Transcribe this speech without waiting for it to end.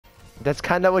That's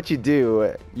kind of what you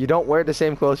do. You don't wear the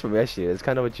same clothes from yesterday. That's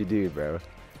kind of what you do, bro.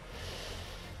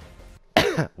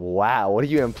 Wow, what are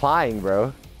you implying,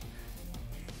 bro?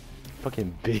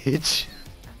 Fucking bitch.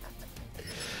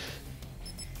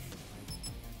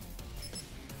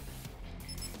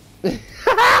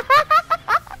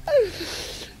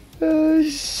 Oh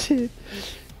shit.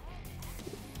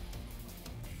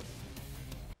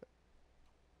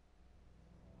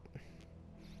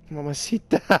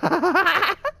 Mamacita.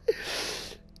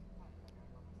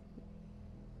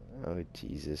 Oh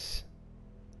Jesus.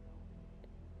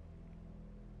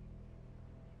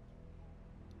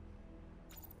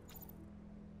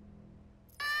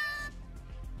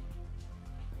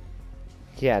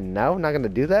 Yeah, no, not gonna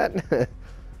do that.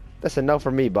 That's a no for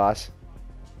me, boss.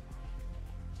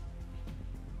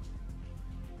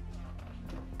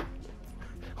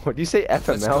 What do you say,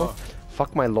 FML?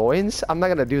 Fuck my loins? I'm not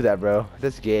gonna do that, bro.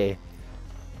 That's gay.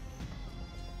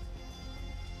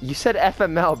 You said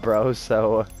FML, bro,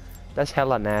 so that's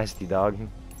hella nasty, dog.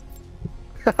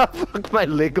 Fuck my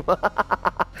ligma.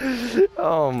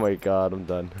 Oh my god, I'm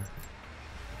done.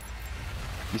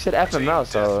 You said FML,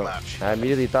 so I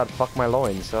immediately thought fuck my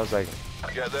loins. So I was like,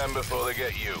 get them before they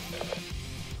get you.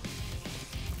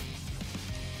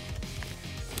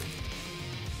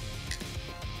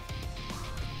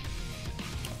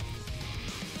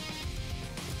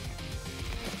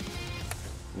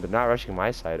 they're not rushing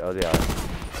my side. Oh, they are.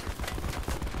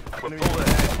 We're pulled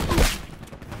ahead.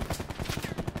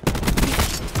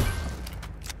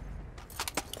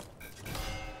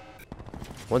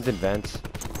 One's in vents.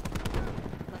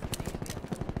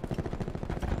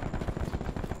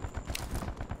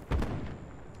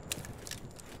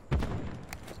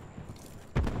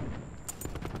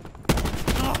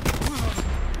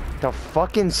 The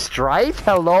fucking strife?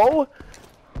 Hello?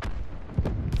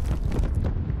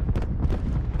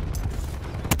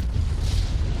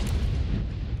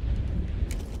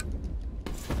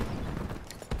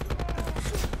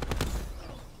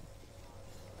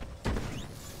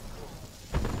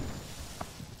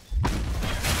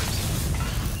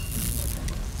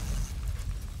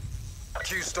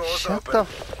 Q stores Shut open. the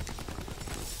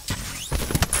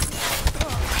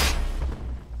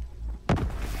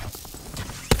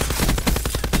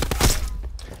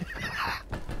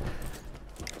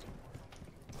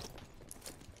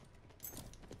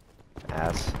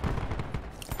ass.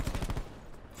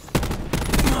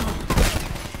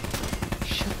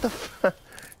 Shut the f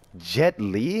Jet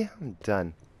Li? I'm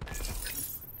done.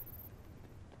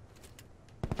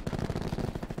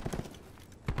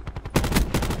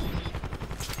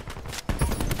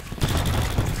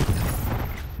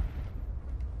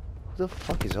 Who the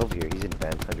fuck is over here? He's in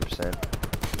vent, 100%.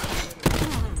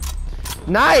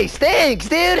 Nice! Thanks,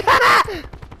 dude! Oh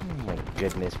my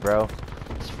goodness, bro.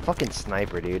 This fucking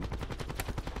sniper, dude.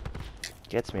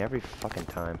 Gets me every fucking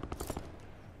time.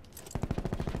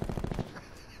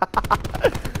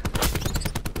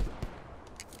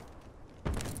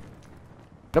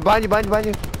 No, behind you, behind you, behind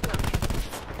you.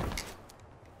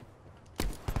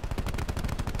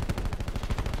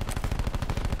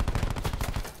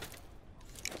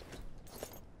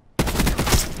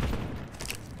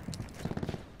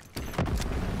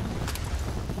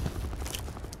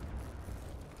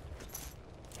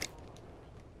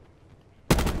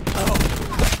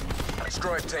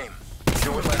 Strike team.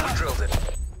 Do it like we drilled it.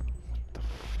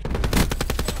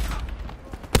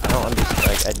 I don't understand.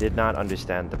 Like, I did not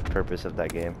understand the purpose of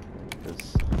that game.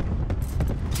 Because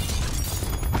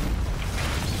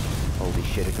holy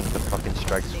shit! It comes the fucking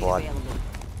strike squad.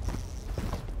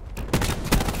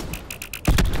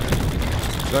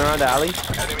 Going around the alley.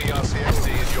 Enemy RCXD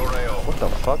in your AO. What the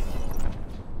fuck?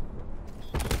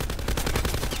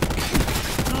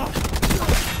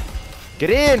 Get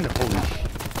in! Holy shit.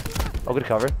 Oh, good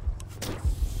cover.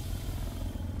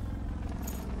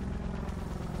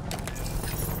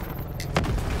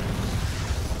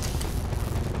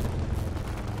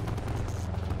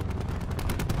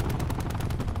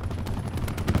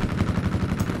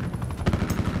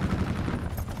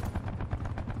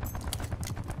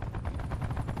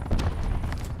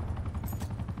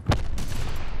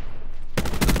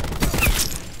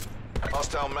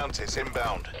 Hostile Mantis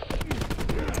inbound.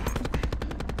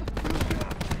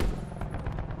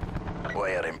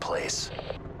 Wire in place.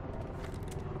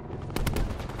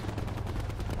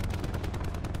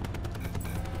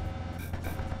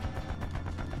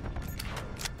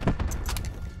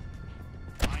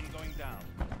 Mine going down.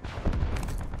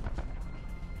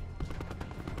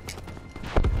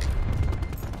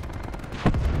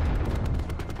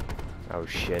 Oh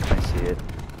shit, I see it.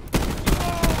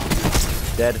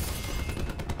 Dead.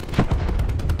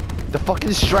 The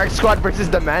fucking strike squad versus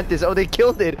the Mantis. Oh, they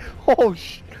killed it. Oh,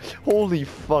 holy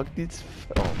fuck. It's.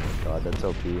 Oh my god, that's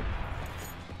OP.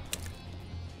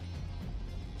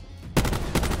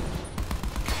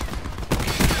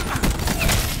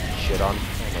 Shit on.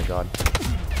 Oh my god.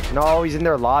 No, he's in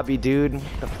their lobby, dude.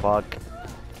 What the fuck?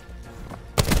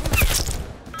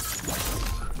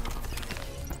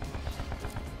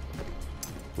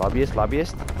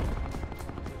 Lobbyist.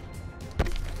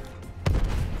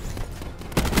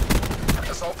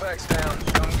 Assault pack's down.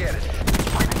 Come get it.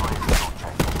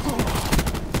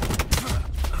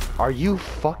 Are you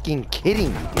fucking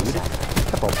kidding me, dude? What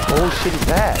type of bullshit is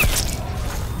that?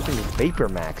 Give me Vapor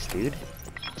Max, dude.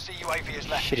 CUAV is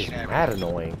left. Shit is mad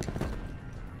annoying.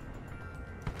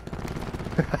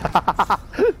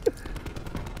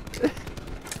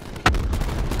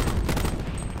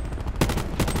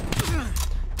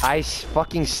 I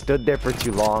fucking stood there for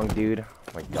too long, dude.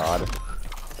 Oh my god.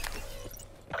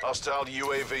 Hostile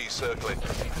UAV circling.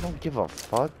 I don't give a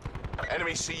fuck.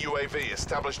 Enemy CUAV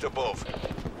established above.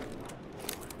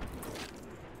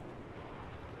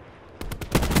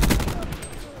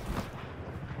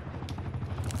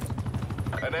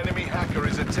 An enemy hacker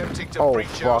is attempting to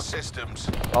breach our systems.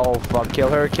 Oh fuck, kill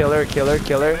her. An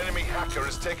enemy hacker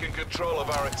has taken control of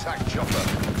our attack chopper.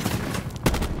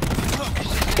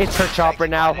 It's her chopper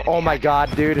now. Oh my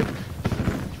god, dude.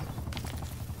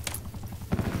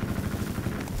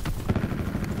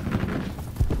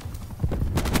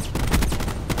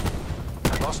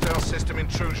 Hostile system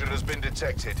intrusion has been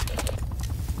detected.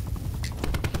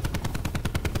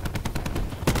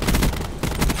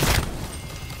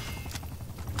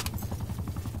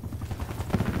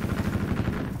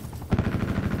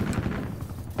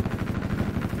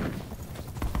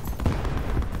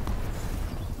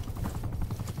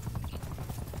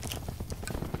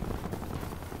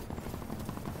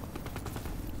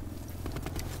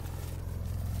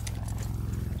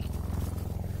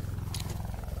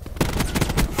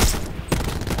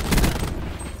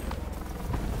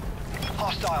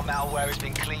 Hostile malware has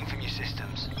been cleaned from your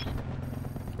systems.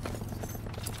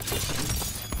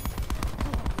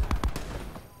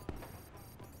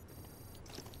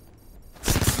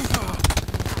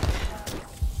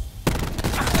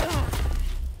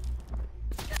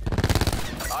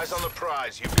 Eyes on the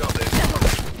prize, you've got this.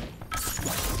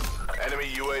 Enemy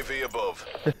UAV above.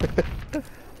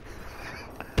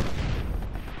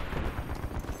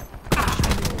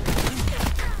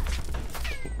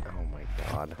 Oh my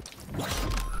god.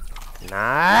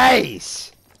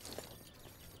 Nice!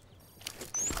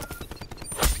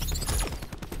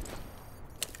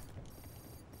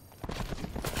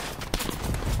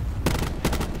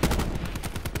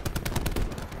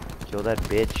 Kill that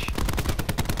bitch.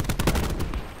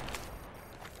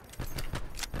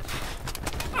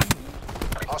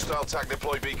 Hostile TAC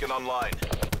deploy beacon online.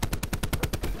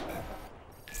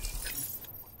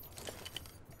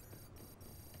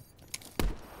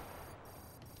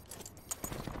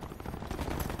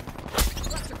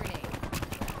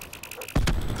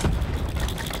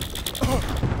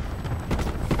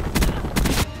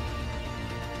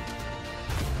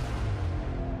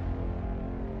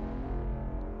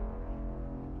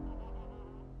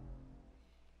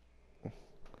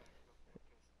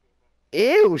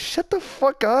 Ew, shut the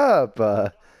fuck up.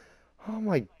 Oh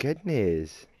my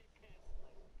goodness.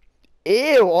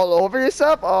 Ew, all over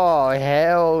yourself? Oh,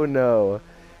 hell no.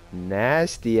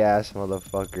 Nasty ass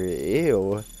motherfucker.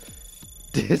 Ew.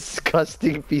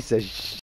 Disgusting piece of shit.